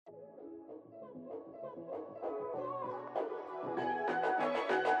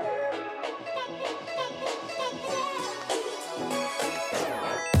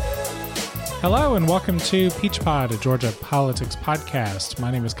Hello and welcome to Peach Pod, a Georgia politics podcast. My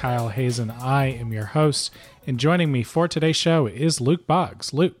name is Kyle Hayes and I am your host. And joining me for today's show is Luke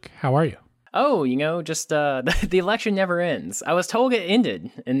Boggs. Luke, how are you? Oh, just the election never ends. I was told it ended,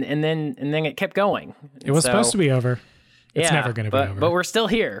 and then it kept going. It was supposed to be over. It's never going to be over. But we're still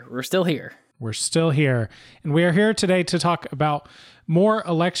here. We're still here. And we are here today to talk about more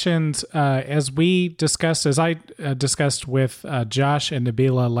elections as I discussed with Josh and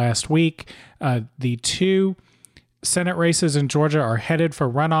Nabila last week. The two Senate races in Georgia are headed for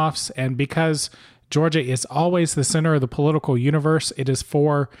runoffs, and because Georgia is always the center of the political universe, it is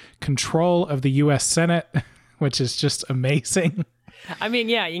for control of the U.S. Senate, which is just amazing. I mean,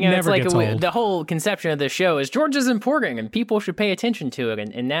 yeah, it's like the whole conception of this show is Georgia's important and people should pay attention to it.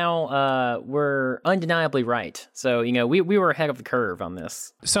 And now we're undeniably right. So, we were ahead of the curve on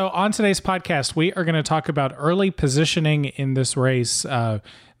this. So on today's podcast, we are going to talk about early positioning in this race,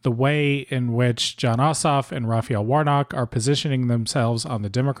 the way in which Jon Ossoff and Raphael Warnock are positioning themselves on the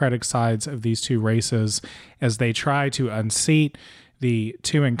Democratic sides of these two races as they try to unseat the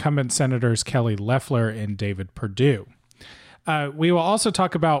two incumbent senators, Kelly Loeffler and David Perdue. We will also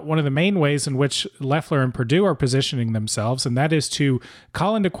talk about one of the main ways in which Loeffler and Perdue are positioning themselves, and that is to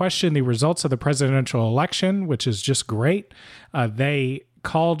call into question the results of the presidential election, which is just great. They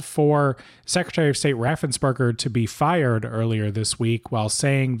called for Secretary of State Raffensperger to be fired earlier this week while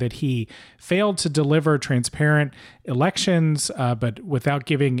saying that he failed to deliver transparent elections, but without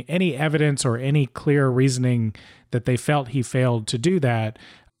giving any evidence or any clear reasoning that they felt he failed to do that.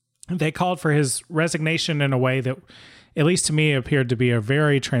 They called for his resignation in a way that, at least to me, appeared to be a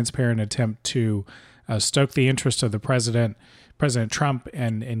very transparent attempt to stoke the interest of the President Trump,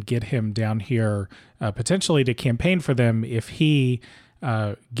 and get him down here potentially to campaign for them if he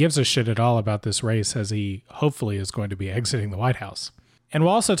gives a shit at all about this race, as he hopefully is going to be exiting the White House. And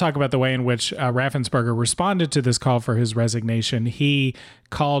we'll also talk about the way in which Raffensperger responded to this call for his resignation. He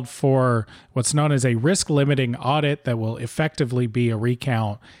called for what's known as a risk-limiting audit that will effectively be a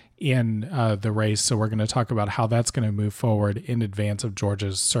recount in the race. So we're going to talk about how that's going to move forward in advance of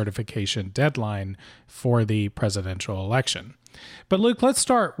Georgia's certification deadline for the presidential election. But Luke, let's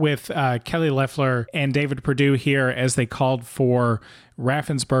start with Kelly Loeffler and David Perdue here as they called for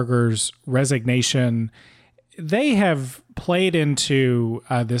Raffensperger's resignation. They have played into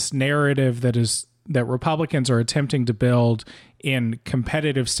this narrative that Republicans are attempting to build in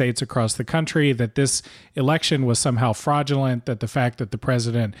competitive states across the country, that this election was somehow fraudulent, that the fact that the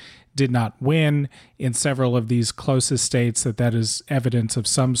president did not win in several of these closest states, that is evidence of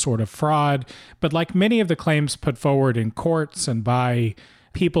some sort of fraud. But like many of the claims put forward in courts and by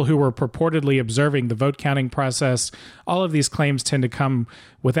people who were purportedly observing the vote counting process, all of these claims tend to come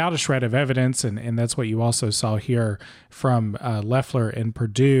without a shred of evidence, and that's what you also saw here from Loeffler and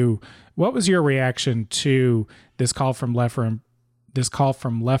Perdue. What was your reaction to this call from Loeffler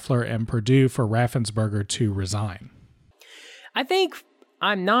and Perdue for Raffensperger to resign? I think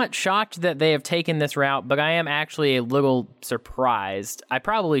I'm not shocked that they have taken this route, but I am actually a little surprised. I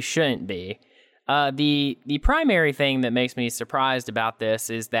probably shouldn't be. The primary thing that makes me surprised about this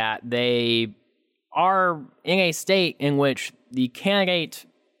is that they are in a state in which the candidate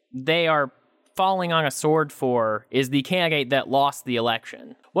they are falling on a sword for is the candidate that lost the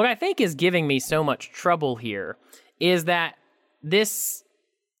election. What I think is giving me so much trouble here is that this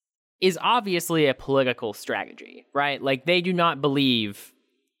is obviously a political strategy, right? Like, they do not believe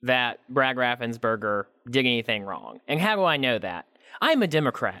that Brad Raffensperger did anything wrong. And how do I know that? I'm a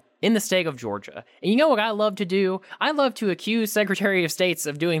Democrat in the state of Georgia. And you know what I love to do? I love to accuse Secretary of States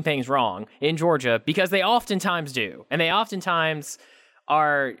of doing things wrong in Georgia, because they oftentimes do. And they oftentimes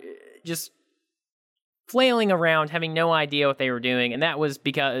are just flailing around, having no idea what they were doing. And that was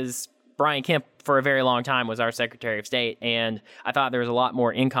because Brian Kemp, for a very long time, was our Secretary of State. And I thought there was a lot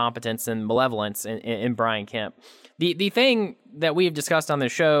more incompetence and malevolence in Brian Kemp. The thing that we've discussed on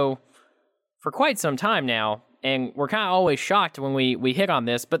this show for quite some time now, and we're kind of always shocked when we hit on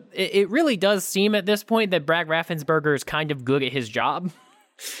this, but it really does seem at this point that Brad Raffensperger is kind of good at his job,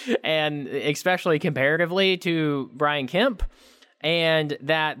 and especially comparatively to Brian Kemp, and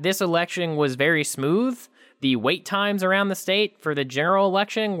that this election was very smooth. The wait times around the state for the general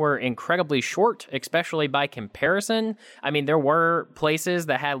election were incredibly short, especially by comparison. I mean, there were places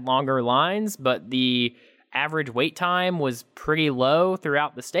that had longer lines, but the average wait time was pretty low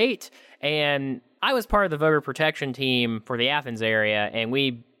throughout the state. And I was part of the voter protection team for the Athens area,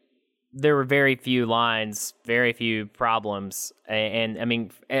 and there were very few lines, very few problems. And I mean,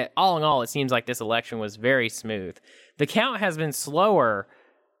 all in all, it seems like this election was very smooth. The count has been slower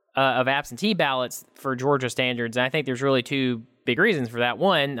of absentee ballots for Georgia standards, and I think there's really two big reasons for that.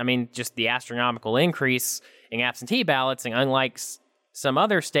 One, I mean, just the astronomical increase in absentee ballots, and unlike some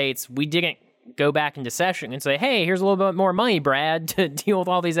other states, we didn't go back into session and say, hey, here's a little bit more money, Brad, to deal with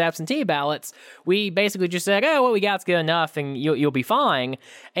all these absentee ballots. We basically just said, oh, what we got's good enough, and you'll be fine.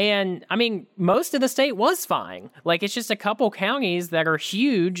 And, I mean, most of the state was fine. Like, it's just a couple counties that are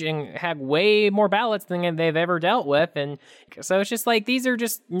huge and have way more ballots than they've ever dealt with. And so it's just like, these are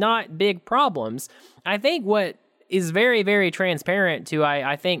just not big problems. I think what is very, very transparent to,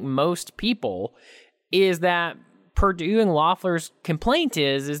 I think, most people is that Perdue and Loeffler's complaint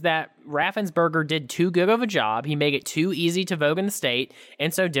is that Raffensperger did too good of a job. He made it too easy to vote in the state,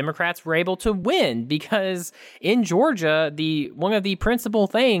 and so Democrats were able to win because in Georgia, one of the principal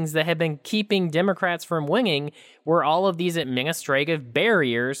things that had been keeping Democrats from winning were all of these administrative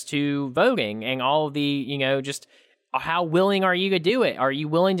barriers to voting and all of the, just how willing are you to do it? Are you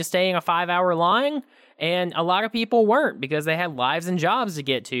willing to stay in a 5-hour line? And a lot of people weren't because they had lives and jobs to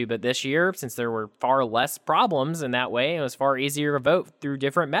get to. But this year, since there were far less problems in that way, it was far easier to vote through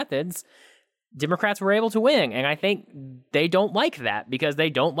different methods, Democrats were able to win. And I think they don't like that because they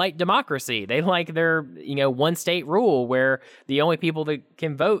don't like democracy. They like their, one state rule where the only people that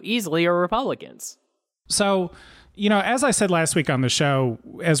can vote easily are Republicans. So, as I said last week on the show,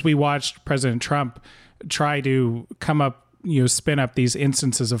 as we watched President Trump try to come up, spin up these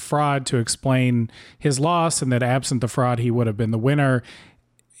instances of fraud to explain his loss and that absent the fraud, he would have been the winner.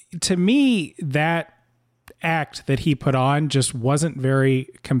 To me, that act that he put on just wasn't very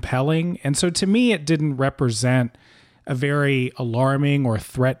compelling. And so to me, it didn't represent a very alarming or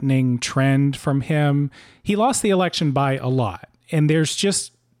threatening trend from him. He lost the election by a lot. And there's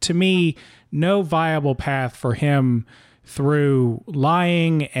just, to me, no viable path for him through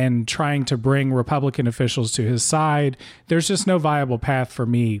lying and trying to bring Republican officials to his side. There's just no viable path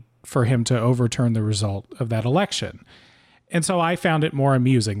for him to overturn the result of that election. And so I found it more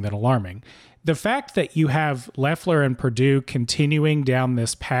amusing than alarming. The fact that you have Loeffler and Perdue continuing down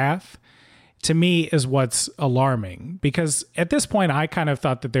this path, to me, is what's alarming. Because at this point, I kind of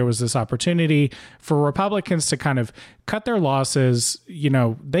thought that there was this opportunity for Republicans to kind of cut their losses.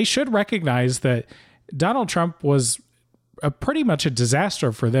 They should recognize that Donald Trump was pretty much a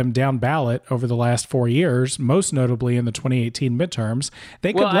disaster for them down ballot over the last 4 years, most notably in the 2018 midterms.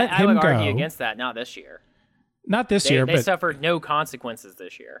 They could let him go. I would argue against that, not this year. Not this year, but they suffered no consequences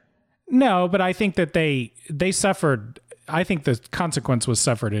this year. No, but I think that they suffered. I think the consequence was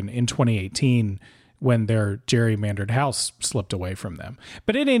suffered in 2018 when their gerrymandered House slipped away from them.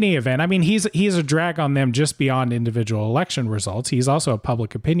 But in any event, I mean, he's a drag on them just beyond individual election results. He's also a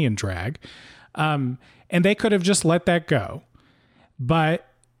public opinion drag. And they could have just let that go. But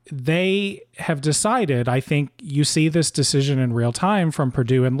they have decided, I think you see this decision in real time from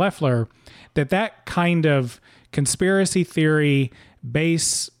Perdue and Loeffler, that kind of conspiracy theory,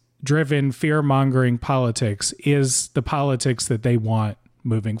 base-driven, fear-mongering politics is the politics that they want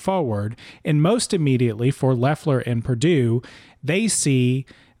moving forward. And most immediately for Loeffler and Perdue, they see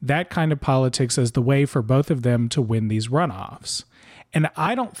that kind of politics as the way for both of them to win these runoffs. And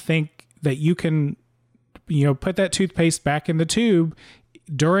I don't think that you can put that toothpaste back in the tube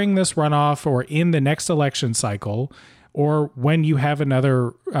during this runoff or in the next election cycle, or when you have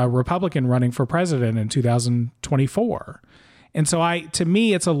another Republican running for president in 2024. And so to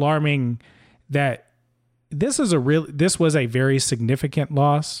me, it's alarming that this was a very significant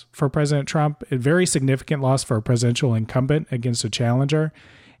loss for President Trump, a very significant loss for a presidential incumbent against a challenger.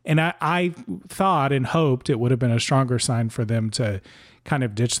 And I thought and hoped it would have been a stronger sign for them to kind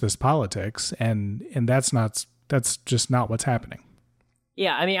of ditch this politics, and that's just not what's happening.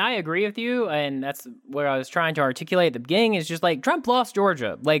 Yeah, I mean, I agree with you, and that's what I was trying to articulate at the beginning, is just like, Trump lost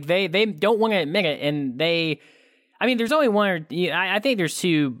Georgia. Like, they don't want to admit it, and there's only one, I think there's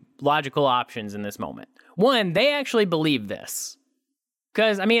two logical options in this moment. One, they actually believe this.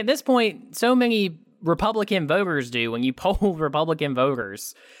 Because, I mean, at this point, so many Republican voters do, when you poll Republican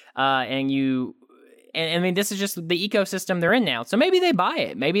voters, And I mean, this is just the ecosystem they're in now. So maybe they buy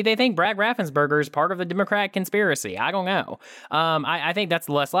it. Maybe they think Brad Raffensperger is part of the Democrat conspiracy. I don't know. I think that's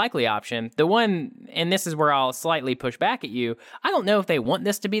the less likely option. The one, and this is where I'll slightly push back at you, I don't know if they want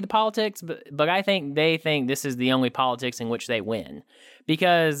this to be the politics, but I think they think this is the only politics in which they win.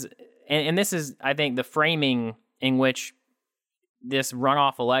 Because, and this is, I think, the framing in which this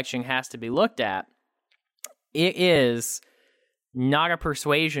runoff election has to be looked at. It is not a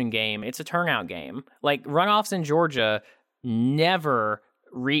persuasion game, it's a turnout game. Like, runoffs in Georgia never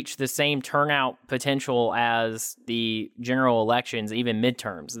reach the same turnout potential as the general elections, even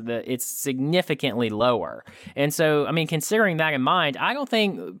midterms. It's significantly lower. And so, I mean, considering that in mind, I don't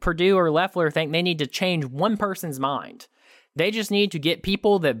think Perdue or Loeffler think they need to change one person's mind They just need to get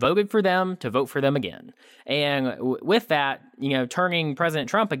people that voted for them to vote for them again. And with that, turning President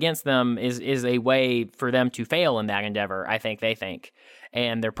Trump against them is a way for them to fail in that endeavor, I think they think.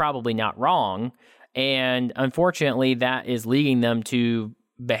 And they're probably not wrong. And unfortunately, that is leading them to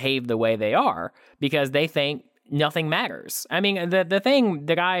behave the way they are because they think nothing matters. I mean, the thing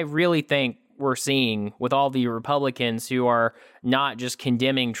that I really think we're seeing with all the Republicans who are not just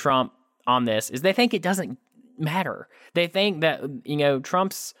condemning Trump on this is they think it doesn't matter. They think that,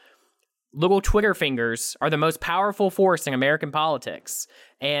 Trump's little Twitter fingers are the most powerful force in American politics,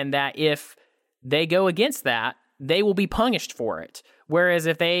 and that if they go against that, they will be punished for it. Whereas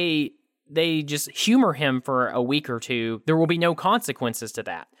if they just humor him for a week or two, there will be no consequences to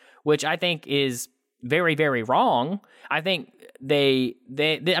that, which I think is very, very wrong. I think they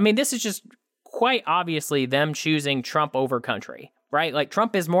I mean, this is just quite obviously them choosing Trump over country, right? Like,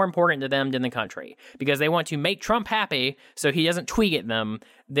 Trump is more important to them than the country because they want to make Trump happy so he doesn't tweet at them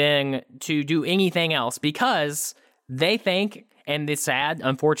than to do anything else because they think, and the sad,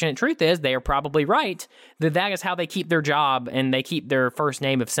 unfortunate truth is they are probably right, that is how they keep their job and they keep their first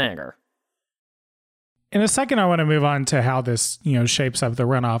name of senator. In a second, I want to move on to how this, shapes up the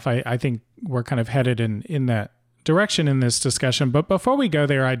runoff. I think we're kind of headed in that direction in this discussion. But before we go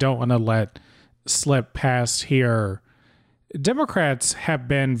there, I don't want to let slip past here. Democrats have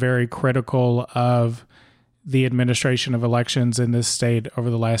been very critical of the administration of elections in this state over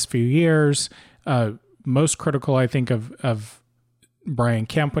the last few years. Most critical, I think, of Brian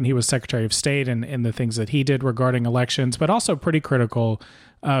Kemp when he was Secretary of State and the things that he did regarding elections, but also pretty critical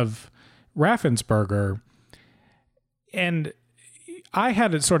of Raffensperger. And I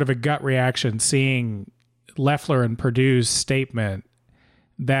had a sort of a gut reaction seeing Loeffler and Perdue's statement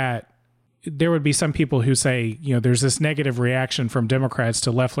that there would be some people who say, there's this negative reaction from Democrats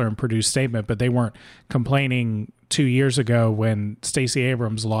to Loeffler and Perdue's statement, but they weren't complaining 2 years ago when Stacey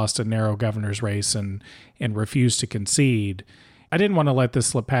Abrams lost a narrow governor's race and refused to concede. I didn't want to let this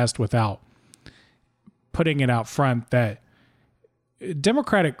slip past without putting it out front that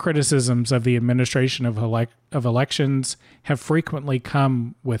Democratic criticisms of the administration of elections have frequently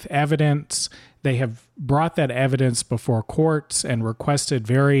come with evidence. They have brought that evidence before courts and requested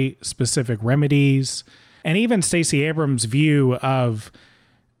very specific remedies. And even Stacey Abrams' view of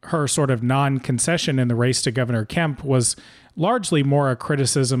her sort of non-concession in the race to Governor Kemp was largely more a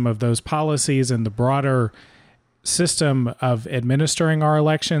criticism of those policies and the broader system of administering our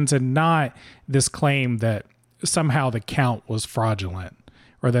elections, and not this claim that somehow the count was fraudulent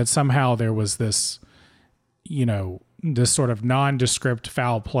or that somehow there was this, this sort of nondescript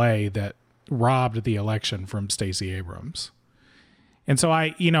foul play that robbed the election from Stacey Abrams. And so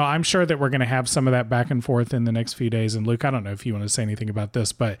I'm sure that we're going to have some of that back and forth in the next few days. And Luke, I don't know if you want to say anything about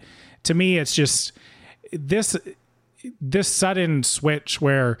this, but to me, it's just this sudden switch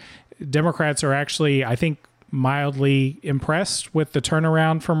where Democrats are actually, I think, mildly impressed with the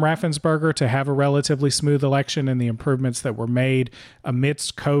turnaround from Raffensperger to have a relatively smooth election and the improvements that were made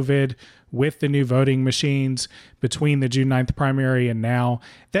amidst COVID with the new voting machines between the June 9th primary and now.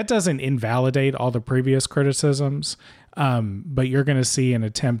 That doesn't invalidate all the previous criticisms, but you're going to see an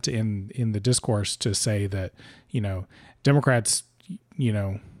attempt in the discourse to say that, Democrats,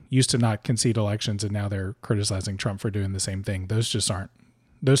 used to not concede elections and now they're criticizing Trump for doing the same thing. Those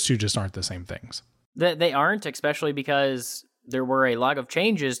two just aren't the same things. They aren't, especially because there were a lot of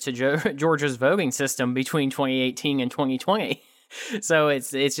changes to Georgia's voting system between 2018 and 2020. So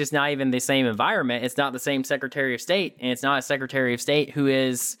it's just not even the same environment. It's not the same Secretary of State, and it's not a Secretary of State who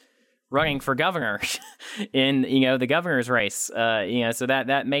is running for governor in the governor's race. So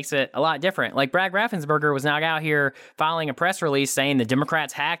that makes it a lot different. Like, Brad Raffensperger was not out here filing a press release saying the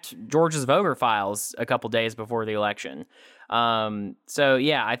Democrats hacked Georgia's voter files a couple days before the election. So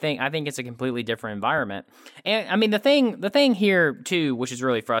yeah, I think it's a completely different environment. And I mean, the thing here too, which is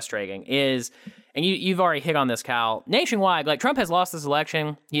really frustrating, is, and you've already hit on this, Kyle, nationwide, like, Trump has lost this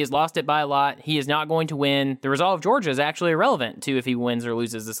election. He has lost it by a lot. He is not going to win. The result of Georgia is actually irrelevant to if he wins or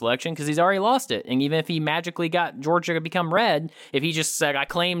loses this election because he's already lost it. And even if he magically got Georgia to become red, if he just said, I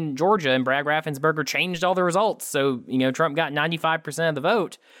claim Georgia, and Brad Raffensperger changed all the results, so, Trump got 95% of the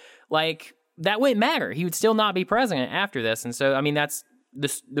vote, like, that wouldn't matter. He would still not be president after this. And so, I mean, that's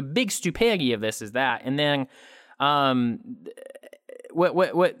the big stupidity of this is that. And then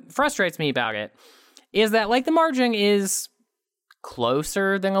what frustrates me about it is that, like, the margin is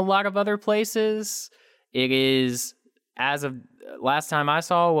closer than a lot of other places. It is, as of last time I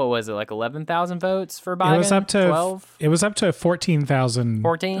saw, what was it, like 11,000 votes for Biden? It was up to 12? It was up to 14,000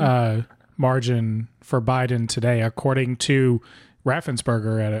 margin for Biden today, according to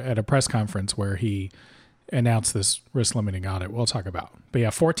Raffensperger at a press conference where he announced this risk limiting audit we'll talk about. But yeah,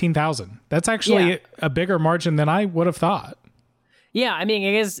 14,000. That's actually a bigger margin than I would have thought. Yeah, I mean,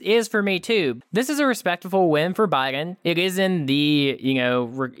 it is for me too. This is a respectable win for Biden. It is in the,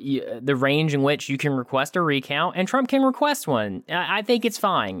 the range in which you can request a recount, and Trump can request one. I think it's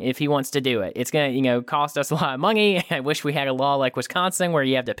fine if he wants to do it. It's going to, cost us a lot of money. I wish we had a law like Wisconsin where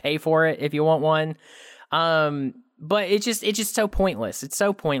you have to pay for it if you want one. But it's just so pointless. It's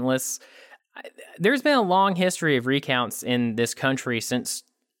so pointless. There's been a long history of recounts in this country since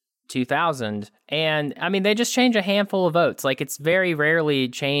 2000, and I mean, they just change a handful of votes. Like, it's very rarely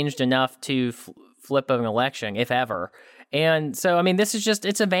changed enough to flip an election, if ever. And so, I mean, this is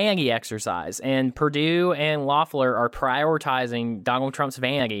it's a vanity exercise, and Perdue and Loeffler are prioritizing Donald Trump's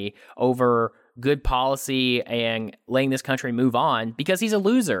vanity over good policy and letting this country move on because he's a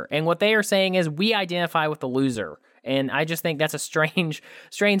loser. And what they are saying is, we identify with the loser. And I just think that's a strange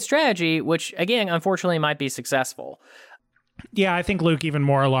strategy, which, again, unfortunately might be successful. Yeah, I think, Luke, even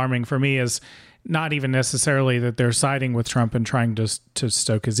more alarming for me is not even necessarily that they're siding with Trump and trying to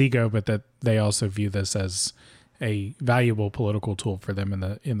stoke his ego, but that they also view this as a valuable political tool for them in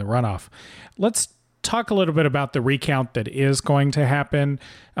the runoff. Let's talk a little bit about the recount that is going to happen.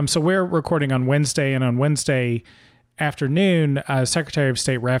 So we're recording on Wednesday, and on Wednesday afternoon, Secretary of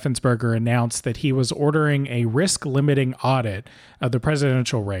State Raffensperger announced that he was ordering a risk-limiting audit of the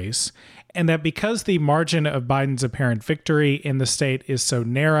presidential race, and that because the margin of Biden's apparent victory in the state is so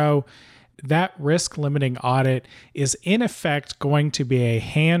narrow, that risk-limiting audit is in effect going to be a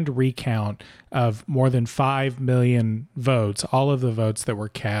hand recount of more than 5 million votes, all of the votes that were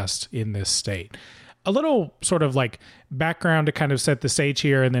cast in this state. A little sort of like background to kind of set the stage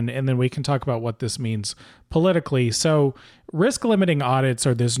here, and then we can talk about what this means politically. So risk limiting audits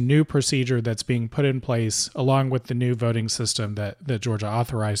are this new procedure that's being put in place along with the new voting system that Georgia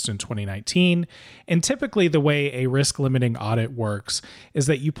authorized in 2019. And typically the way a risk limiting audit works is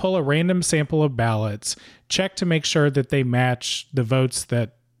that you pull a random sample of ballots, check to make sure that they match the votes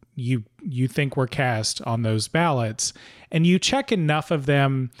that you think were cast on those ballots, and you check enough of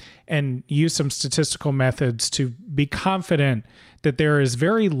them and use some statistical methods to be confident that there is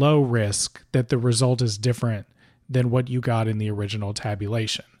very low risk that the result is different than what you got in the original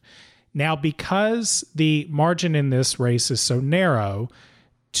tabulation. Now, because the margin in this race is so narrow,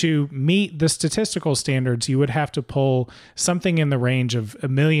 to meet the statistical standards, you would have to pull something in the range of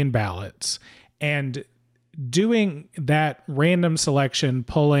 1 million ballots. And doing that random selection,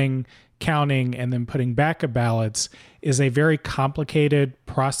 pulling, counting, and then putting back of ballots is a very complicated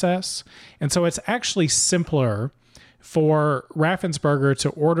process. And so it's actually simpler for Raffensperger to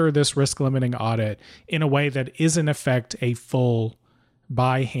order this risk-limiting audit in a way that is in effect a full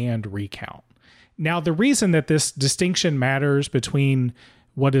by-hand recount. Now, the reason that this distinction matters between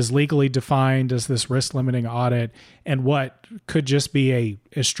what is legally defined as this risk-limiting audit and what could just be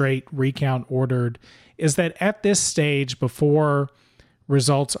a straight recount ordered is that at this stage, before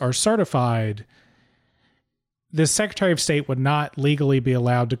results are certified, the Secretary of State would not legally be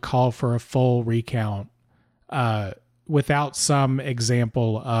allowed to call for a full recount without some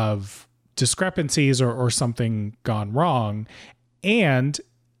example of discrepancies or something gone wrong. And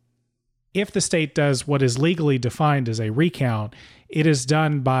if the state does what is legally defined as a recount, it is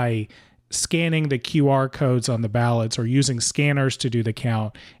done by scanning the QR codes on the ballots or using scanners to do the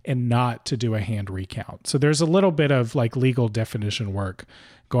count and not to do a hand recount. So there's a little bit of like legal definition work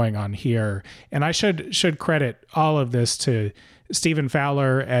going on here. And I should credit all of this to Stephen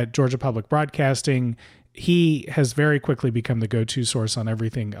Fowler at Georgia Public Broadcasting. He has very quickly become the go-to source on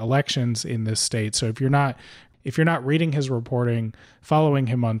everything elections in this state. So if you're not reading his reporting, following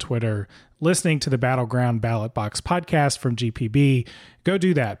him on Twitter, listening to the Battleground Ballot Box podcast from GPB, go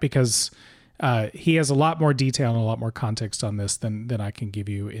do that, because he has a lot more detail and a lot more context on this than I can give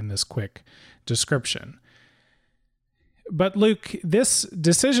you in this quick description. But Luke, this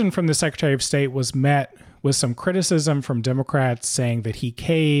decision from the Secretary of State was met with some criticism from Democrats saying that he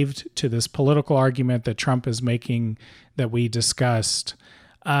caved to this political argument that Trump is making that we discussed.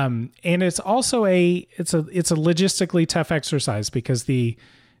 And it's also it's a logistically tough exercise because the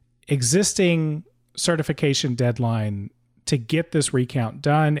existing certification deadline to get this recount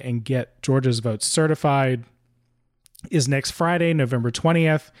done and get Georgia's votes certified is next Friday, November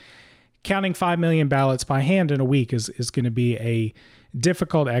 20th. Counting 5 million ballots by hand in a week is going to be a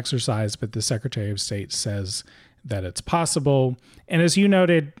difficult exercise, but the Secretary of State says that it's possible. And as you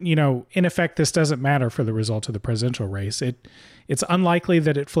noted, in effect, this doesn't matter for the result of the presidential race. It's unlikely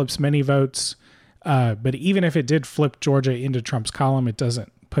that it flips many votes, but even if it did flip Georgia into Trump's column, it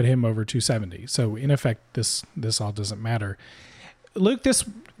doesn't put him over 270. So in effect, this all doesn't matter. Luke,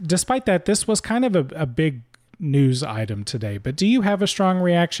 despite that, this was kind of a big news item today. But do you have a strong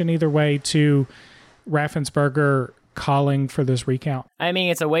reaction either way to Raffensperger calling for this recount? I mean,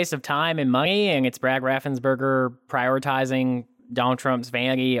 it's a waste of time and money, and it's Brad Raffensperger prioritizing Donald Trump's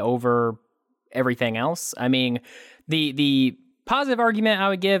vanity over everything else. I mean, the positive argument I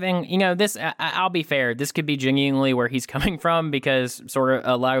would give, and this, I'll be fair, this could be genuinely where he's coming from, because sort of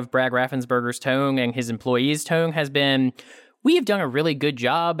a lot of Brad Raffensperger's tone and his employees' tone has been, we have done a really good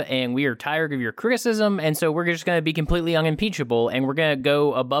job and we are tired of your criticism, and so we're just going to be completely unimpeachable and we're going to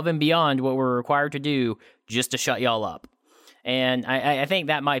go above and beyond what we're required to do just to shut y'all up. And I think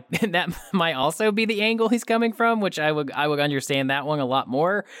that might also be the angle he's coming from, which I would understand that one a lot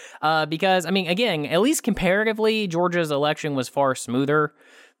more, because, I mean, again, at least comparatively, Georgia's election was far smoother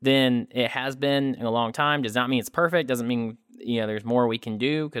than it has been in a long time. Does not mean it's perfect. Doesn't mean there's more we can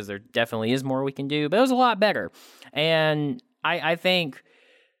do, because there definitely is more we can do, but it was a lot better. And I think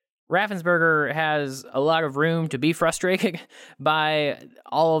Raffensperger has a lot of room to be frustrated by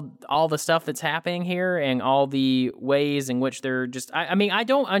all the stuff that's happening here and all the ways in which they're just... I mean, I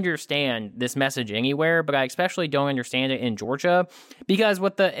don't understand this message anywhere, but I especially don't understand it in Georgia, because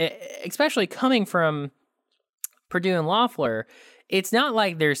especially coming from Perdue and Loeffler, it's not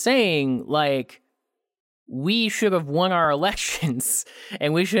like they're saying, like, we should have won our elections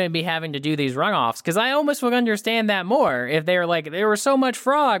and we shouldn't be having to do these runoffs. Because I almost would understand that more if they were like, there was so much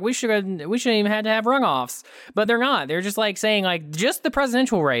fraud, we shouldn't even had to have runoffs. But they're not. They're just like saying, like, just the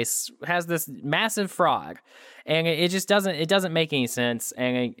presidential race has this massive fraud, and it just doesn't make any sense.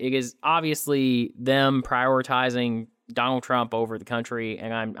 And it is obviously them prioritizing Donald Trump over the country,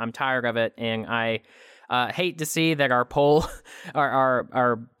 and I'm tired of it. And I hate to see that our poor,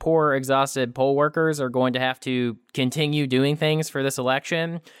 exhausted poll workers are going to have to continue doing things for this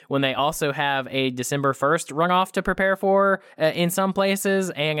election when they also have a December 1st runoff to prepare for in some places,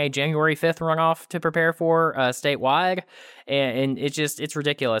 and a January 5th runoff to prepare for statewide. And it's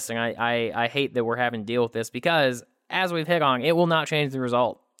ridiculous. And I hate that we're having to deal with this, because, as we've hit on, it will not change the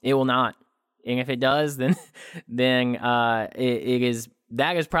result. It will not. And if it does, then it is...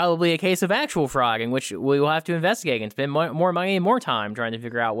 that is probably a case of actual fraud, in which we will have to investigate and spend more money and more time trying to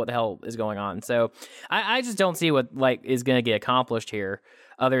figure out what the hell is going on. So I just don't see what is going to get accomplished here,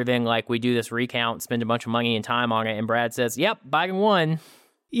 other than we do this recount, spend a bunch of money and time on it, and Brad says, "Yep, Biden won."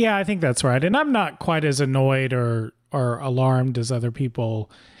 Yeah, I think that's right, and I'm not quite as annoyed or alarmed as other people.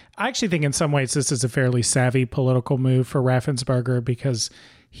 I actually think in some ways this is a fairly savvy political move for Raffensperger, because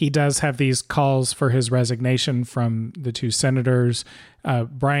he does have these calls for his resignation from the two senators.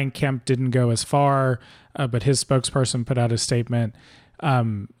 Brian Kemp didn't go as far, but his spokesperson put out a statement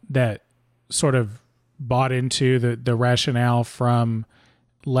that sort of bought into the rationale from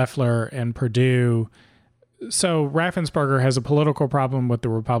Loeffler and Perdue. So Raffensperger has a political problem with the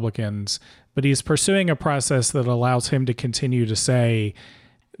Republicans, but he's pursuing a process that allows him to continue to say,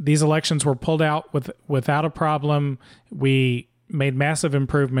 these elections were pulled out without a problem. We made massive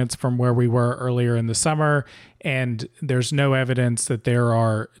improvements from where we were earlier in the summer, and there's no evidence that there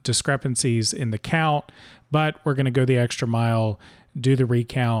are discrepancies in the count, but we're going to go the extra mile, do the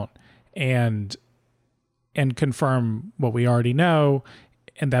recount, and confirm what we already know,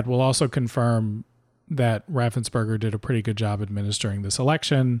 and that will also confirm that Raffensperger did a pretty good job administering this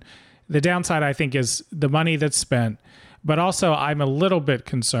election. The downside, I think, is the money that's spent, but also I'm a little bit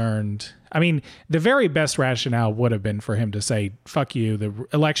concerned. I mean, the very best rationale would have been for him to say, fuck you, the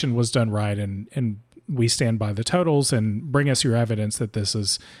election was done right, and we stand by the totals, and bring us your evidence that this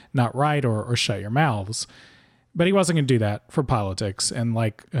is not right, or shut your mouths. But he wasn't going to do that for politics, and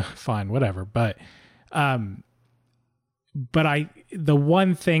fine, whatever. But the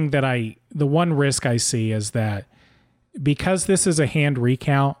one risk I see is that because this is a hand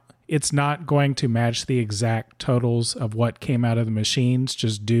recount, it's not going to match the exact totals of what came out of the machines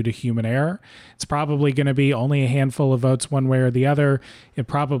just due to human error. It's probably going to be only a handful of votes one way or the other. It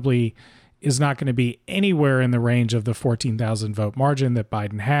probably is not going to be anywhere in the range of the 14,000 vote margin that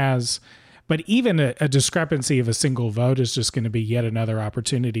Biden has. But even a discrepancy of a single vote is just going to be yet another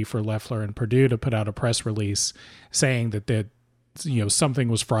opportunity for Loeffler and Perdue to put out a press release saying that something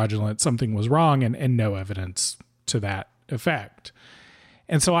was fraudulent, something was wrong, and no evidence to that effect.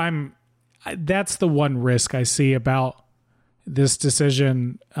 And so that's the one risk I see about this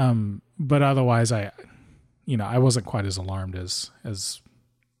decision. But otherwise, I wasn't quite as alarmed as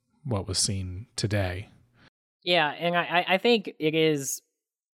what was seen today. Yeah, and I think it is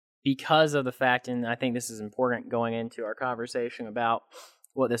because of the fact, and I think this is important going into our conversation about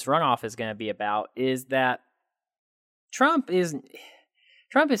what this runoff is going to be about, is that Trump is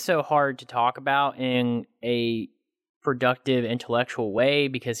so hard to talk about in a productive intellectual way,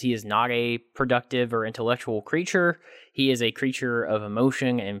 because he is not a productive or intellectual creature. He is a creature of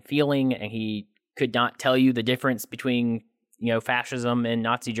emotion and feeling, and he could not tell you the difference between, fascism in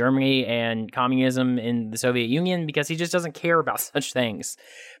Nazi Germany and communism in the Soviet Union, because he just doesn't care about such things.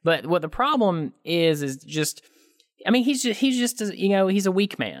 But what the problem is just, he's a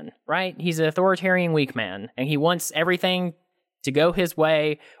weak man, right? He's an authoritarian weak man, and he wants everything to go his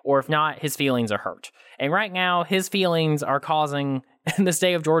way, or if not, his feelings are hurt. And right now, his feelings are causing the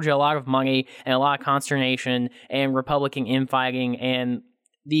state of Georgia a lot of money and a lot of consternation and Republican infighting, and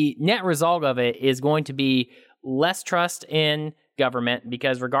the net result of it is going to be less trust in government,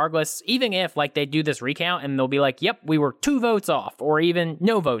 because regardless, even if they do this recount and they'll be like, yep, we were 2 votes off, or even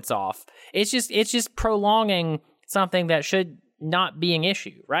no votes off, it's just prolonging something that should not be an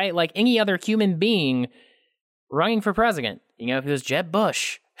issue, right? Like any other human being running for president, if it was Jeb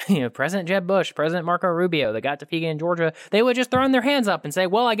Bush, President Jeb Bush, President Marco Rubio, that got defeated in Georgia, they would just throw their hands up and say,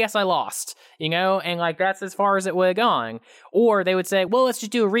 well, I guess I lost, and that's as far as it would have gone. Or they would say, well, let's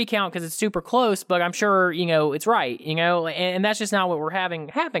just do a recount because it's super close, but I'm sure, it's right, and that's just not what we're having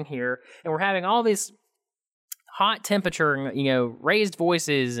happen here. And we're having all this hot temperature, raised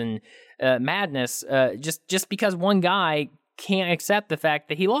voices and madness, just because one guy can't accept the fact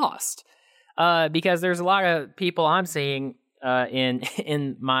that he lost. Because there's a lot of people I'm seeing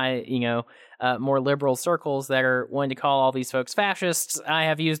in my more liberal circles that are wanting to call all these folks fascists. I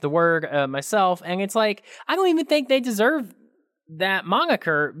have used the word myself, and it's like, I don't even think they deserve that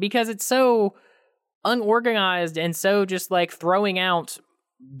moniker, because it's so unorganized and so just throwing out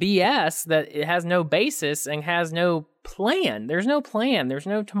BS that it has no basis and has no plan. There's no plan. There's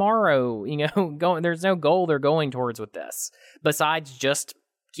no tomorrow. There's no goal they're going towards with this besides just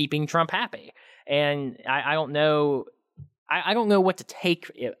keeping Trump happy. And I don't know. I don't know what to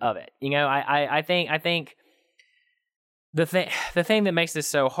take of it. I think the thing that makes this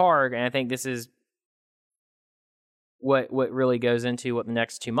so hard, and I think this is what really goes into what the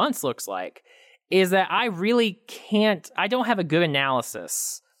next 2 months looks like, is that I don't have a good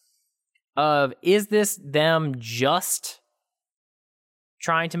analysis of, is this them just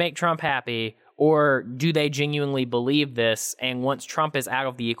trying to make Trump happy, or do they genuinely believe this? And once Trump is out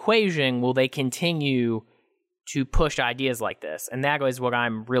of the equation, will they continue to push ideas like this? And that is what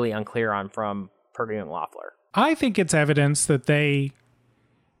I'm really unclear on from Perdue and Loeffler. I think it's evidence that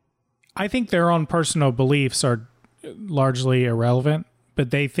I think their own personal beliefs are largely irrelevant,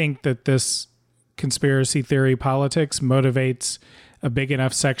 but they think that this conspiracy theory politics motivates a big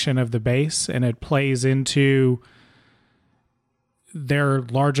enough section of the base, and it plays into their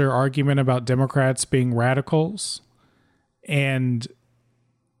larger argument about Democrats being radicals. And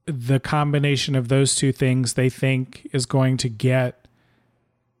the combination of those two things, they think, is going to get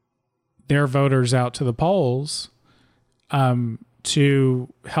their voters out to the polls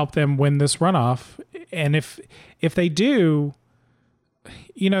to help them win this runoff. And if they do,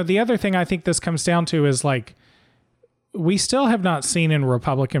 the other thing I think this comes down to is we still have not seen in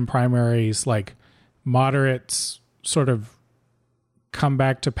Republican primaries moderates sort of come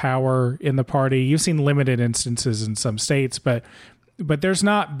back to power in the party. You've seen limited instances in some states, but there's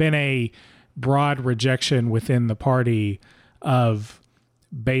not been a broad rejection within the party of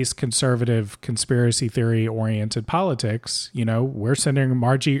base conservative conspiracy theory oriented politics. We're sending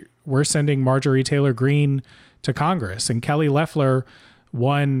Marjorie Taylor Greene to Congress, and Kelly Loeffler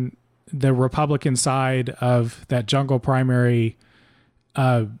won the Republican side of that jungle primary,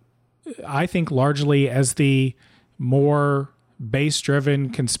 I think largely as the more base-driven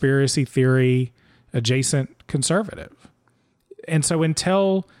conspiracy theory adjacent conservative. And so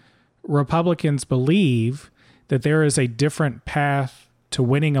until Republicans believe that there is a different path to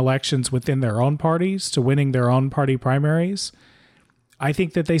winning elections within their own parties, to winning their own party primaries, I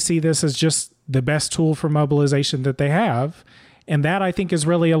think that they see this as just the best tool for mobilization that they have. And that, I think, is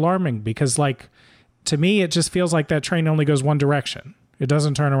really alarming, because to me, it just feels like that train only goes one direction. It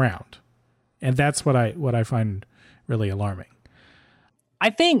doesn't turn around. And that's what I find really alarming. I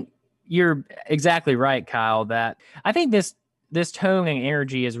think you're exactly right, Kyle, that I think this tone and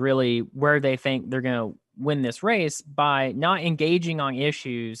energy is really where they think they're going to win this race, by not engaging on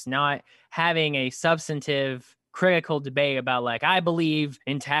issues, not having a substantive critical debate about I believe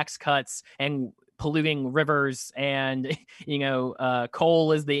in tax cuts and polluting rivers and,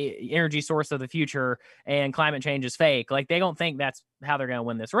 coal is the energy source of the future and climate change is fake. They don't think that's how they're going to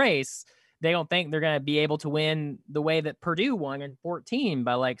win this race. They don't think they're going to be able to win the way that Perdue won in 2014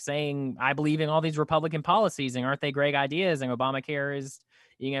 by saying, I believe in all these Republican policies and aren't they great ideas? And Obamacare is,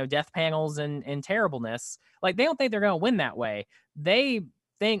 death panels and terribleness. They don't think they're going to win that way. They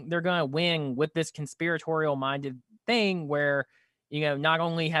think they're going to win with this conspiratorial minded thing where, not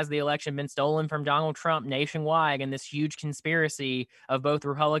only has the election been stolen from Donald Trump nationwide and this huge conspiracy of both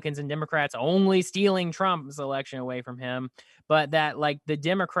Republicans and Democrats only stealing Trump's election away from him, but that like the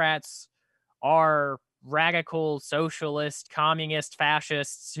Democrats are radical socialist, communist,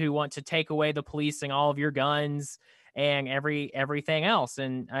 fascists who want to take away the police and all of your guns and everything else.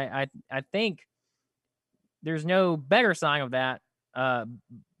 And I think there's no better sign of that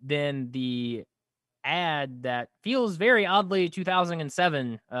than the ad that feels very oddly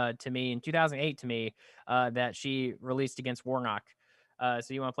 2007 to me and 2008 to me that she released against Warnock.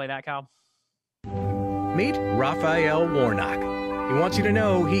 So you want to play that, Kyle? Meet Raphael Warnock. He wants you to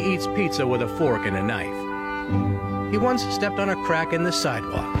know he eats pizza with a fork and a knife. He once stepped on a crack in the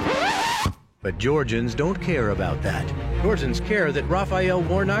sidewalk. But Georgians don't care about that. Georgians care that Raphael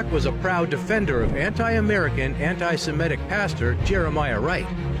Warnock was a proud defender of anti-American, anti-Semitic pastor Jeremiah Wright,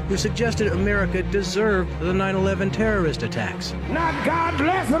 who suggested America deserved the 9/11 terrorist attacks. Not God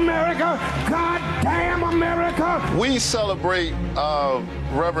bless America, God damn America. We celebrate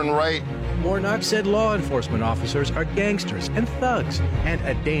Reverend Wright. Warnock said law enforcement officers are gangsters and thugs and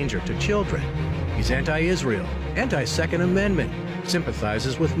a danger to children. He's anti-Israel, anti-Second Amendment,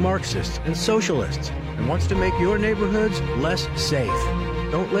 sympathizes with Marxists and socialists, and wants to make your neighborhoods less safe.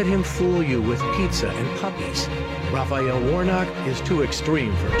 Don't let him fool you with pizza and puppies. Raphael Warnock is too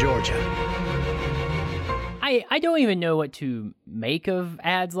extreme for Georgia. I don't even know what to make of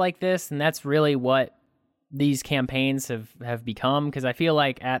ads like this, and that's really what these campaigns have become, because I feel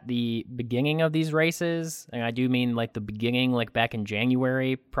like at the beginning of these races, and I do mean like the beginning, like back in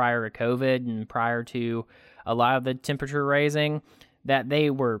January, prior to COVID and prior to a lot of the temperature raising, that they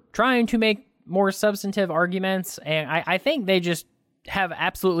were trying to make more substantive arguments, and I think they just have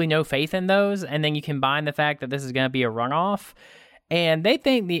absolutely no faith in those, and then you combine the fact that this is going to be a runoff, and they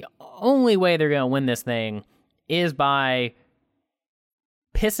think the only way they're going to win this thing is by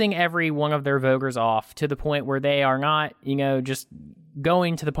pissing every one of their voters off to the point where they are not, just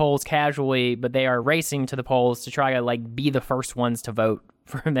going to the polls casually, but they are racing to the polls to try to like be the first ones to vote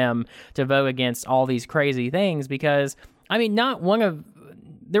for them, to vote against all these crazy things. Because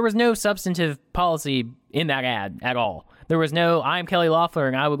there was no substantive policy in that ad at all. There was no, I'm Kelly Loeffler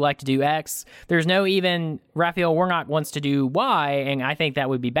and I would like to do X. There's no even Raphael Warnock wants to do Y, and I think that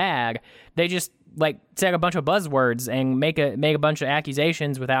would be bad. They just like say a bunch of buzzwords and make a bunch of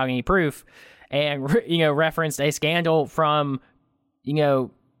accusations without any proof, and referenced a scandal from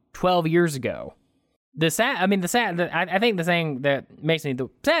 12 years ago. I think the thing that makes me the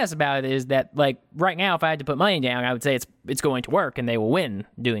saddest about it is that like right now, if I had to put money down, I would say it's going to work and they will win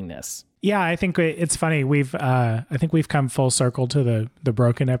doing this. Yeah, I think it's funny. I think we've come full circle to the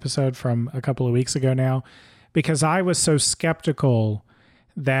Broken episode from a couple of weeks ago now, because I was so skeptical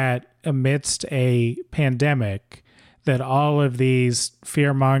that amidst a pandemic that all of these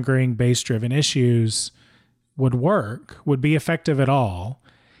fear-mongering, base-driven issues would be effective at all.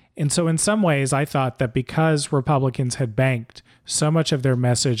 And so in some ways, I thought that because Republicans had banked so much of their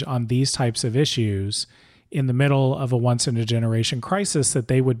message on these types of issues in the middle of a once-in-a-generation crisis, that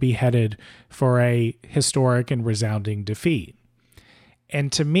they would be headed for a historic and resounding defeat.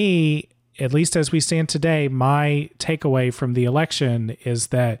 And to me, at least as we stand today, my takeaway from the election is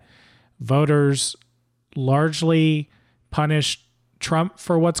that voters largely punished Trump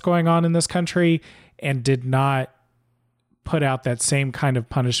for what's going on in this country and did not put out that same kind of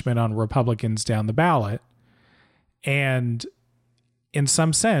punishment on Republicans down the ballot. And in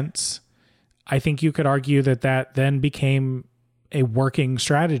some sense, I think you could argue that then became a working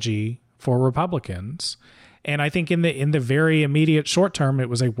strategy for Republicans. And I think in the very immediate short term, it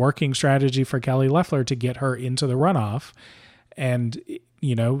was a working strategy for Kelly Loeffler to get her into the runoff. And,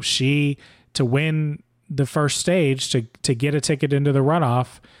 she, to win the first stage, to get a ticket into the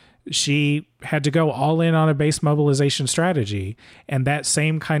runoff, she had to go all in on a base mobilization strategy. And that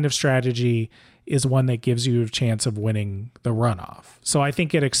same kind of strategy is one that gives you a chance of winning the runoff. So I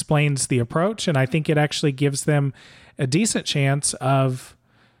think it explains the approach, and I think it actually gives them a decent chance of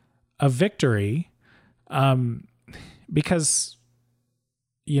victory. Because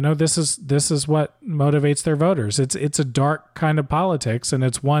this is what motivates their voters. It's a dark kind of politics, and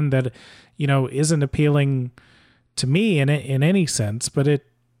it's one that isn't appealing to me in any sense. But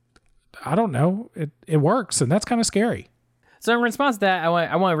I don't know, it works, and that's kind of scary. So in response to that,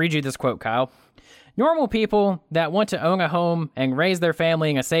 I want to read you this quote, Kyle. Normal people that want to own a home and raise their family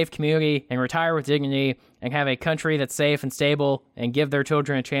in a safe community and retire with dignity and have a country that's safe and stable and give their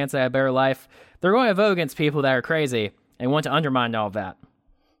children a chance at a better life, they're going to vote against people that are crazy and want to undermine all of that.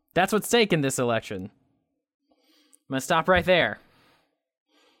 That's what's at stake in this election. I'm going to stop right there.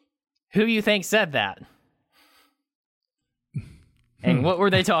 Who do you think said that? And what were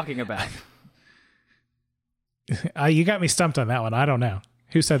they talking about? You got me stumped on that one. I don't know.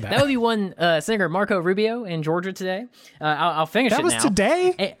 Who said that? That would be one Senator Marco Rubio in Georgia today. I'll finish it now. That was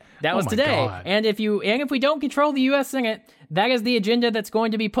today? That was today. God. And if we don't control the U.S. Senate, that is the agenda that's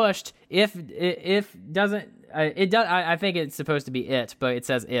going to be pushed. If doesn't it does? I think it's supposed to be it, but it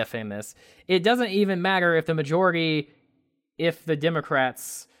says if in this. It doesn't even matter if the majority, if the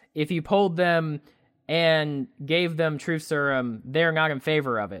Democrats, if you polled them and gave them truth serum, they're not in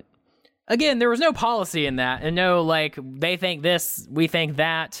favor of it. Again, there was no policy in that, and no, like, they think this, we think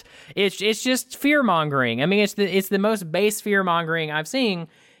that. It's just fear-mongering. I mean, it's the most base fear-mongering I've seen,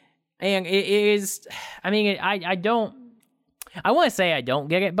 and it is, I mean, I want to say I don't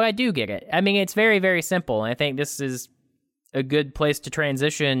get it, but I do get it. I mean, it's very, very simple, and I think this is a good place to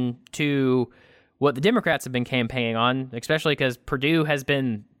transition to what the Democrats have been campaigning on, especially because Perdue has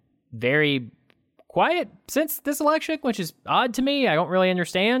been very quiet since this election, which is odd to me. I don't really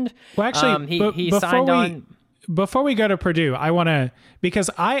understand. Well, actually, he signed on. Before we go to Perdue, I want to, because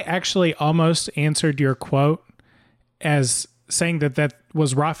I actually almost answered your quote as saying that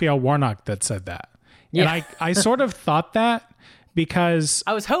was Raphael Warnock that said that. Yeah. And I sort of thought that because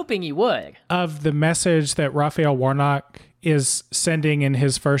I was hoping you would. Of the message that Raphael Warnock is sending in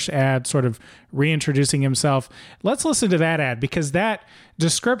his first ad, sort of reintroducing himself. Let's listen to that ad, because that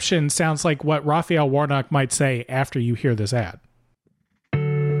description sounds like what Raphael Warnock might say after you hear this ad.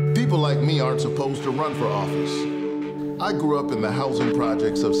 People like me aren't supposed to run for office. I grew up in the housing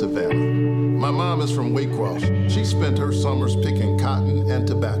projects of Savannah. My mom is from Waycross. She spent her summers picking cotton and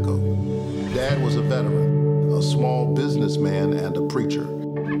tobacco. Dad was a veteran, a small businessman, and a preacher.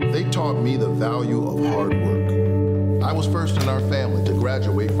 They taught me the value of hard work. I was first in our family to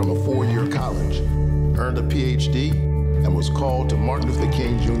graduate from a 4-year college, earned a PhD, and was called to Martin Luther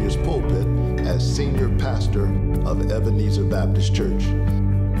King Jr.'s pulpit as senior pastor of Ebenezer Baptist Church.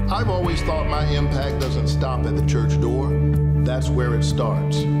 I've always thought my impact doesn't stop at the church door. That's where it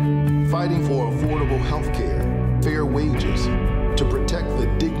starts. Fighting for affordable health care, fair wages, to protect the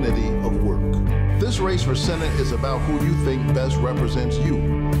dignity of work. This race for Senate is about who you think best represents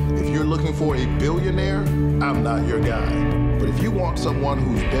you. If you're looking for a billionaire, I'm not your guy. But if you want someone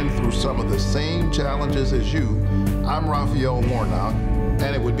who's been through some of the same challenges as you, I'm Raphael Warnock,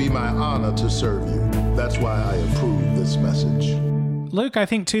 and it would be my honor to serve you. That's why I approve this message. Luke, I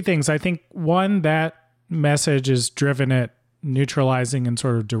think two things. I think one, that message is driven at neutralizing and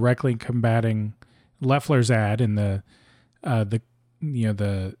sort of directly combating Loeffler's ad and the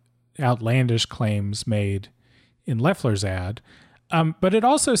outlandish claims made in Loeffler's ad. But it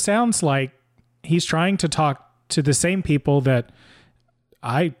also sounds like he's trying to talk to the same people that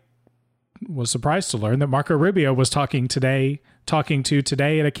I was surprised to learn that Marco Rubio was talking to today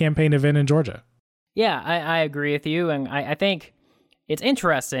at a campaign event in Georgia. Yeah, I agree with you. And I think it's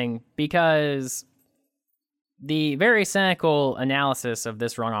interesting because the very cynical analysis of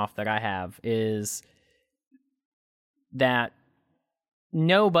this runoff that I have is that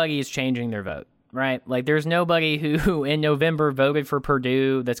nobody is changing their vote, right? Like, there's nobody who in November voted for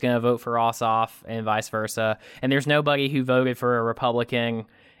Perdue that's going to vote for Ossoff and vice versa. And there's nobody who voted for a Republican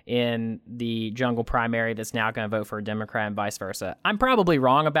in the jungle primary that's now going to vote for a Democrat and vice versa. I'm probably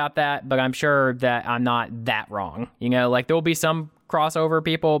wrong about that, but I'm sure that I'm not that wrong. You know, like, there'll be some crossover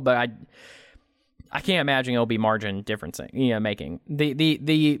people, but I can't imagine it'll be margin difference, making.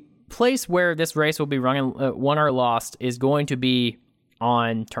 The place where this race will be won or lost is going to be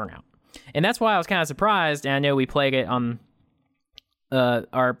on turnout. And that's why I was kind of surprised, and I know we played it on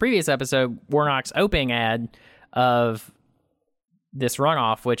our previous episode, Warnock's opening ad of this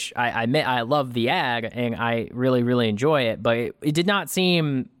runoff, which I admit I love the ad, and I really, really enjoy it, but it did not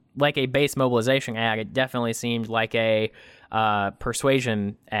seem like a base mobilization ad. It definitely seemed like a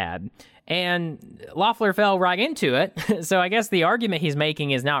persuasion ad. And Loeffler fell right into it, so I guess the argument he's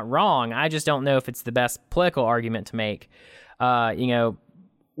making is not wrong. I just don't know if it's the best political argument to make.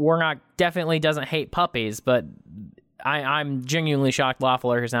 Warnock definitely doesn't hate puppies, but I'm genuinely shocked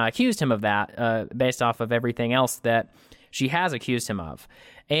Loeffler has not accused him of that, based off of everything else that she has accused him of.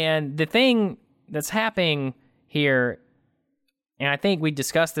 And the thing that's happening here, and I think we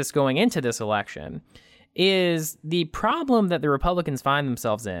discussed this going into this election, is the problem that the Republicans find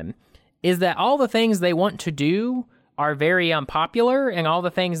themselves in is that all the things they want to do are very unpopular, and all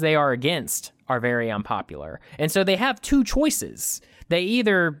the things they are against are very unpopular. And so they have two choices. They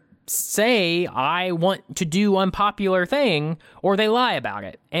either say, I want to do unpopular thing, or they lie about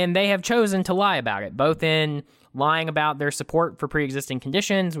it. And they have chosen to lie about it, both in lying about their support for pre-existing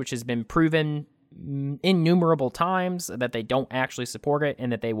conditions, which has been proven innumerable times that they don't actually support it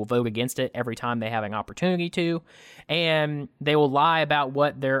and that they will vote against it every time they have an opportunity to. And they will lie about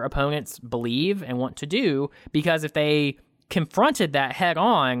what their opponents believe and want to do, because if they confronted that head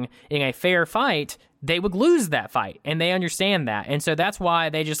on in a fair fight, they would lose that fight, and they understand that. And so that's why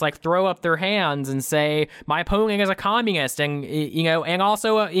they just like throw up their hands and say, my opponent is a communist, and, you know, and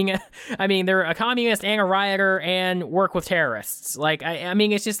also, I mean, they're a communist and a rioter and work with terrorists. Like, I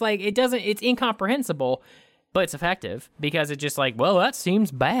mean, it's just like, it's incomprehensible, but it's effective, because it's just like, well, that seems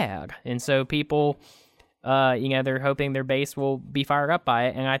bad. And so people, you know, they're hoping their base will be fired up by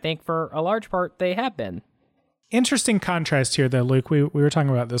it. And I think for a large part, they have been. Interesting contrast here, though, Luke. We were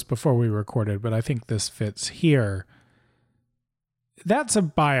talking about this before we recorded, but I think this fits here. That's a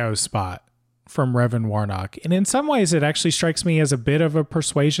bio spot from Reverend Warnock. And in some ways, it actually strikes me as a bit of a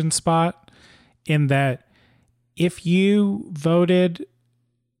persuasion spot, in that if you voted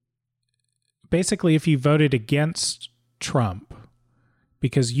against Trump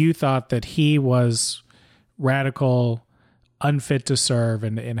because you thought that he was radical, unfit to serve,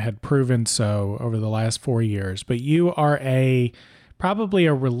 and had proven so over the last 4 years, but you are probably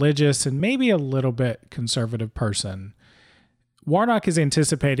a religious and maybe a little bit conservative person, Warnock is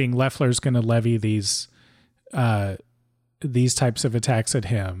anticipating Loeffler's going to levy these types of attacks at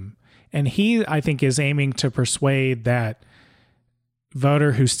him. And he, I think, is aiming to persuade that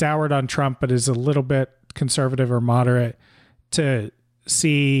voter who soured on Trump but is a little bit conservative or moderate to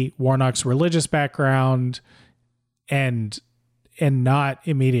see Warnock's religious background and not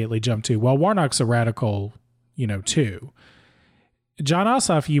immediately jump to, well, Warnock's a radical, you know, too. Jon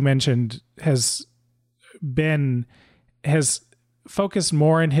Ossoff, you mentioned, has focused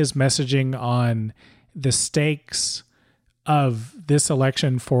more in his messaging on the stakes of this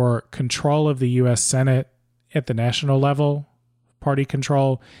election for control of the U.S. Senate at the national level, party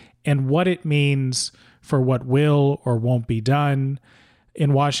control, and what it means for what will or won't be done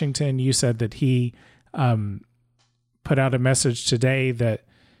in Washington. You said that he put out a message today that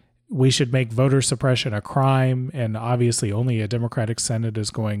we should make voter suppression a crime, and obviously only a Democratic Senate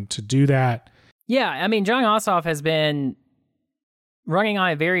is going to do that. Yeah, I mean, Jon Ossoff has been running on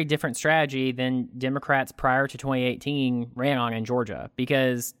a very different strategy than Democrats prior to 2018 ran on in Georgia,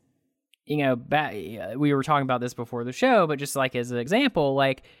 because, you know, we were talking about this before the show, but just like as an example,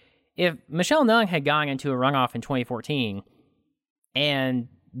 like if Michelle Nunn had gone into a runoff in 2014 and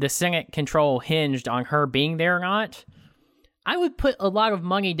the Senate control hinged on her being there or not, I would put a lot of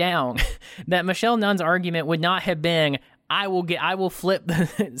money down that Michelle Nunn's argument would not have been, I will flip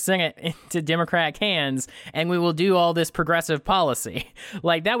the Senate into Democratic hands and we will do all this progressive policy.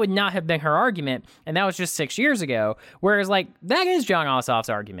 Like, that would not have been her argument, and that was just 6 years ago. Whereas, like, that is Jon Ossoff's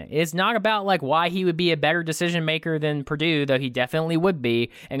argument. It's not about, like, why he would be a better decision maker than Perdue, though he definitely would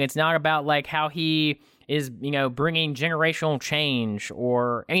be, and it's not about, like, how he is, you know, bringing generational change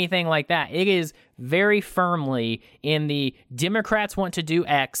or anything like that. It is very firmly in the Democrats want to do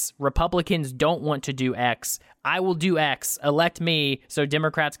X, Republicans don't want to do X. I will do X, elect me so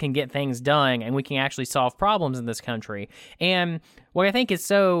Democrats can get things done and we can actually solve problems in this country. And what I think is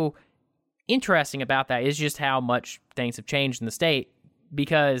so interesting about that is just how much things have changed in the state,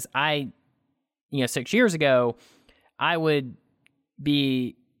 because 6 years ago, I would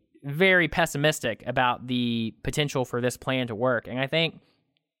be very pessimistic about the potential for this plan to work. And I think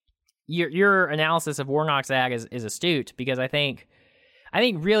your analysis of Warnock's ag is astute, because I think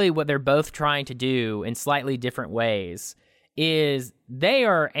really what they're both trying to do in slightly different ways is they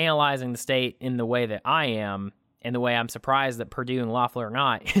are analyzing the state in the way that I am, and the way I'm surprised that Perdue and Loeffler are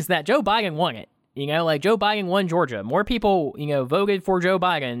not, is that Joe Biden won it. You know, like, Joe Biden won Georgia. More people, you know, voted for Joe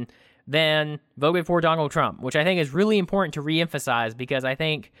Biden than voted for Donald Trump, which I think is really important to reemphasize, because I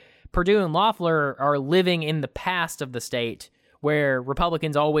think Perdue and Loeffler are living in the past of the state where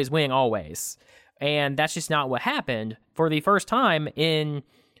Republicans always win always. And that's just not what happened. For the first time in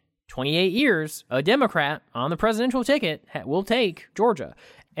 28 years, a Democrat on the presidential ticket will take Georgia.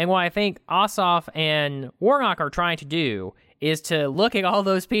 And what I think Ossoff and Warnock are trying to do is to look at all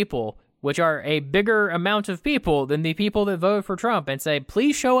those people, which are a bigger amount of people than the people that voted for Trump, and say,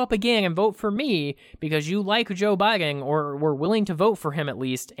 please show up again and vote for me because you like Joe Biden, or were willing to vote for him at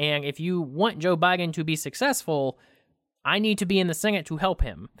least. And if you want Joe Biden to be successful, I need to be in the Senate to help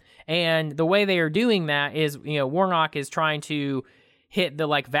him. And the way they are doing that is, you know, Warnock is trying to hit the,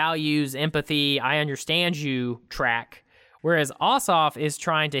 like, values, empathy, I understand you track, whereas Ossoff is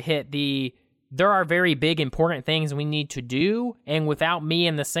trying to hit the, there are very big, important things we need to do, and without me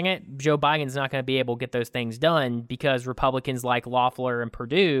in the Senate, Joe Biden's not going to be able to get those things done, because Republicans like Loeffler and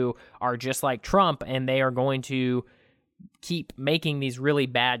Perdue are just like Trump, and they are going to keep making these really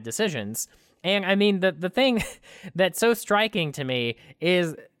bad decisions. And I mean, the thing that's so striking to me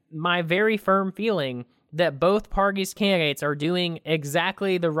is my very firm feeling that both parties' candidates are doing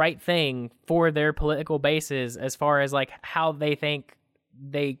exactly the right thing for their political bases as far as like how they think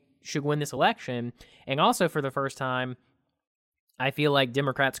they should win this election. And also for the first time, I feel like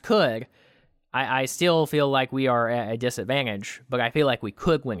Democrats could. I still feel like we are at a disadvantage, but I feel like we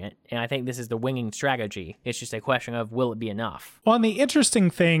could win it. And I think this is the winning strategy. It's just a question of, will it be enough? Well, and the interesting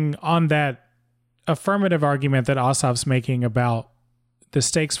thing on that affirmative argument that Ossoff's making about the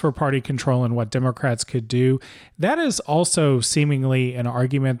stakes for party control and what Democrats could do, that is also seemingly an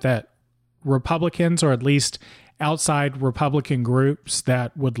argument that Republicans, or at least outside Republican groups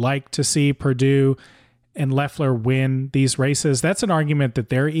that would like to see Perdue and Loeffler win these races, that's an argument that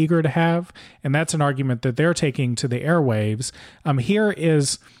they're eager to have, and that's an argument that they're taking to the airwaves. Here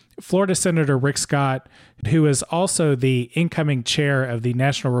is Florida Senator Rick Scott, who is also the incoming chair of the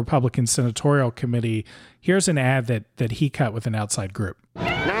National Republican Senatorial Committee. Here's an ad that he cut with an outside group.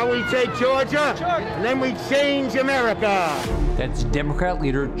 Now we take Georgia, and then we change America. That's Democrat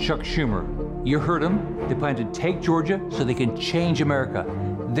leader Chuck Schumer. You heard him. They plan to take Georgia so they can change America.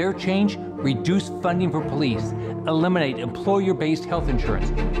 Their change: reduce funding for police, eliminate employer-based health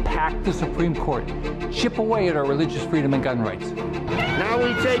insurance, pack the Supreme Court, chip away at our religious freedom and gun rights. Now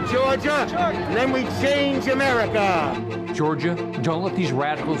we take Georgia, and then we change America. Georgia, don't let these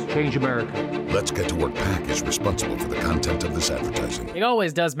radicals change America. Let's Get to Work PAC is responsible for the content of this advertising. It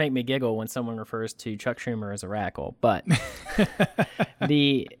always does make me giggle when someone refers to Chuck Schumer as a radical, but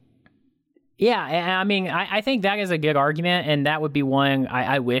I mean, I think that is a good argument, and that would be one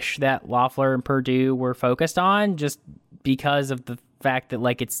I wish that Loeffler and Perdue were focused on, just because of the fact that,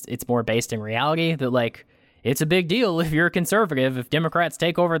 like, it's more based in reality, that, like, it's a big deal if you're a conservative, if Democrats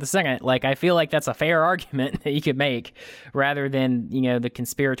take over the Senate. Like, I feel like that's a fair argument that you could make, rather than, you know, the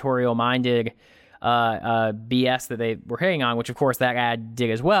conspiratorial-minded BS that they were hitting on, which, of course, that ad did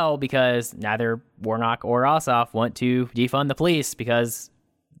as well, because neither Warnock or Ossoff want to defund the police, because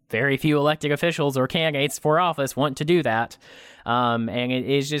very few elected officials or candidates for office want to do that. And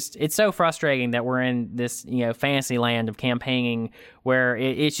it's so frustrating that we're in this, you know, fantasy land of campaigning where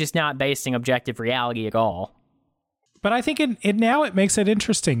it's just not based in objective reality at all. But I think it makes it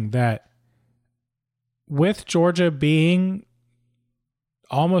interesting that with Georgia being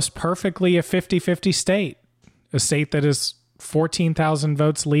almost perfectly a 50-50 state, a state that is 14,000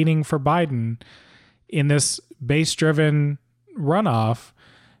 votes leaning for Biden in this base-driven runoff,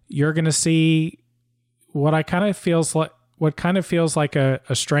 you're going to see what kind of feels like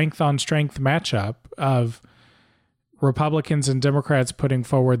a strength on strength matchup of Republicans and Democrats putting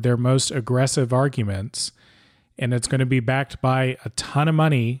forward their most aggressive arguments. And it's going to be backed by a ton of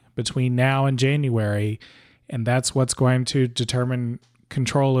money between now and January. And that's what's going to determine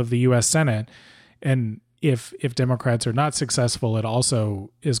control of the U.S. Senate. And if Democrats are not successful, it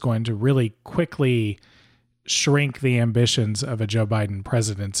also is going to really quickly shrink the ambitions of a Joe Biden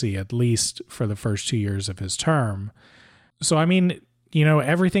presidency, at least for the first 2 years of his term. So, I mean, you know,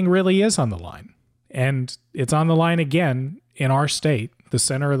 everything really is on the line. And it's on the line again in our state, the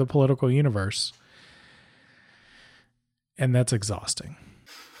center of the political universe. And that's exhausting.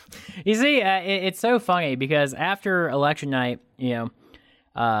 You see, it's so funny because after election night, you know,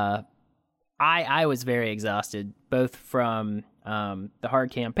 I was very exhausted, both from the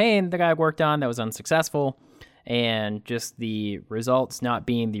hard campaign that I worked on that was unsuccessful, and just the results not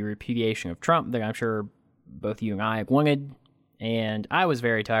being the repudiation of Trump that I'm sure both you and I wanted. And I was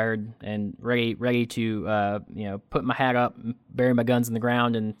very tired and ready to, you know, put my hat up, bury my guns in the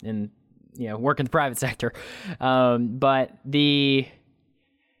ground, and you know, work in the private sector. But the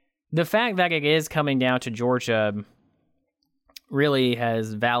fact that it is coming down to Georgia really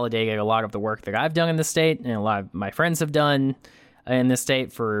has validated a lot of the work that I've done in the state, and a lot of my friends have done in this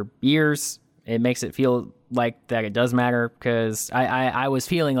state for years. It makes it feel like that it does matter, because I was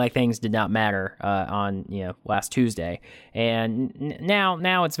feeling like things did not matter on, you know, last Tuesday, and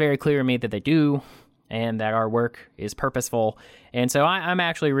now it's very clear to me that they do, and that our work is purposeful. And so I'm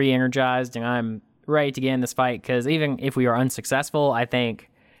actually re-energized, and I'm ready to get in this fight, because even if we are unsuccessful, I think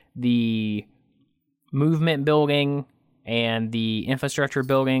the movement building and the infrastructure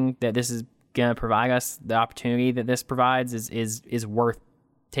building that this is going to provide us, the opportunity that this provides is worth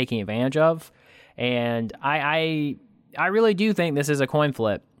taking advantage of. And I really do think this is a coin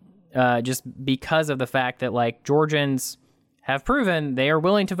flip, just because of the fact that, like, Georgians have proven they are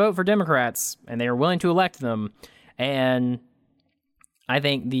willing to vote for Democrats, and they are willing to elect them. And I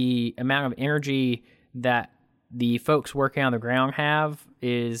think the amount of energy that the folks working on the ground have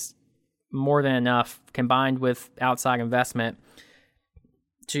is more than enough, combined with outside investment,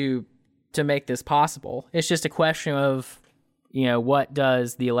 to to make this possible. It's just a question of, what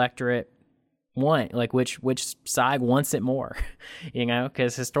does the electorate want? Like which side wants it more,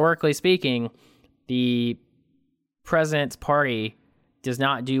 because historically speaking, the president's party does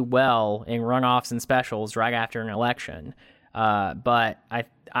not do well in runoffs and specials right after an election. But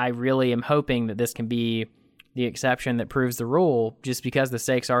I really am hoping that this can be the exception that proves the rule, just because the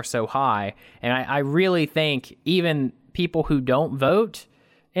stakes are so high. And I really think even people who don't vote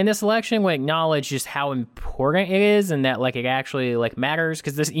in this election will acknowledge just how important it is, and that it actually matters,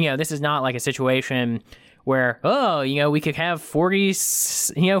 because this this is not a situation where we could have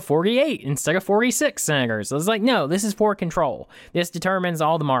 48 instead of 46 senators. So it's no, this is for control. This determines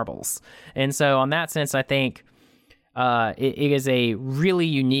all the marbles. And so on that sense, I think it is a really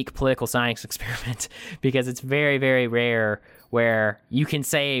unique political science experiment, because it's very, very rare where you can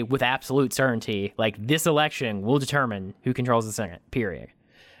say with absolute certainty, this election will determine who controls the Senate, period.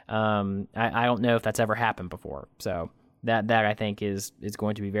 I don't know if that's ever happened before. So that I think is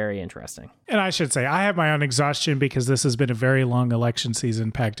going to be very interesting. And I should say, I have my own exhaustion because this has been a very long election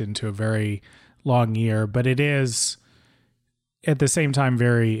season packed into a very long year, but it is at the same time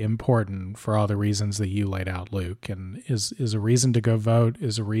very important for all the reasons that you laid out, Luke, and is a reason to go vote,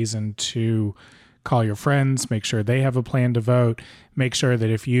 is a reason to call your friends, make sure they have a plan to vote, make sure that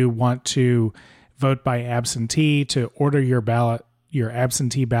if you want to vote by absentee, to order your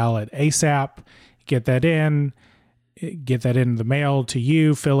absentee ballot ASAP, get that in the mail to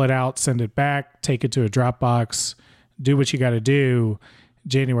you, fill it out, send it back, take it to a Dropbox, do what you got to do.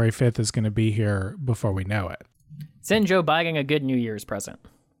 January 5th is going to be here before we know it. Send Joe Biden a good New Year's present.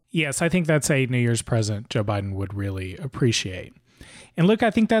 Yes, I think that's a New Year's present Joe Biden would really appreciate. And Luke, I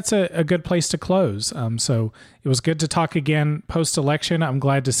think that's a good place to close. So it was good to talk again post-election. I'm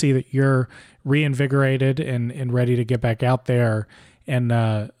glad to see that you're reinvigorated and ready to get back out there.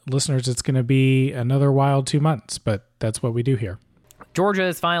 And listeners, it's going to be another wild 2 months, but that's what we do here. Georgia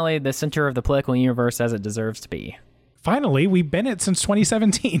is finally the center of the political universe as it deserves to be. Finally, we've been it since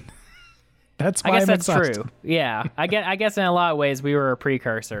 2017. That's why I guess I'm that's exhausted. true. Yeah, I guess in a lot of ways we were a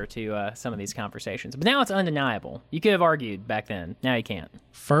precursor to some of these conversations, but now it's undeniable. You could have argued back then. Now you can't.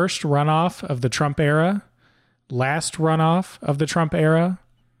 First runoff of the Trump era, last runoff of the Trump era.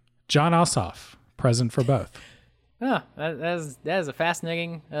 Jon Ossoff, present for both. Oh, that is a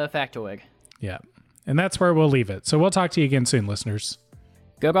fascinating factoid. Yeah, and that's where we'll leave it. So we'll talk to you again soon, listeners.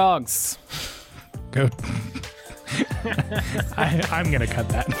 Go Dogs. Go. I'm going to cut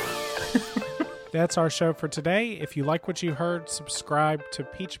that. That's our show for today. If you like what you heard, subscribe to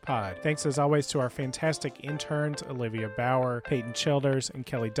Peach Pod. Thanks as always to our fantastic interns, Olivia Bauer, Peyton Childers, and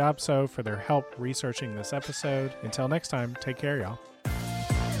Kelly Dobso for their help researching this episode. Until next time, take care, y'all.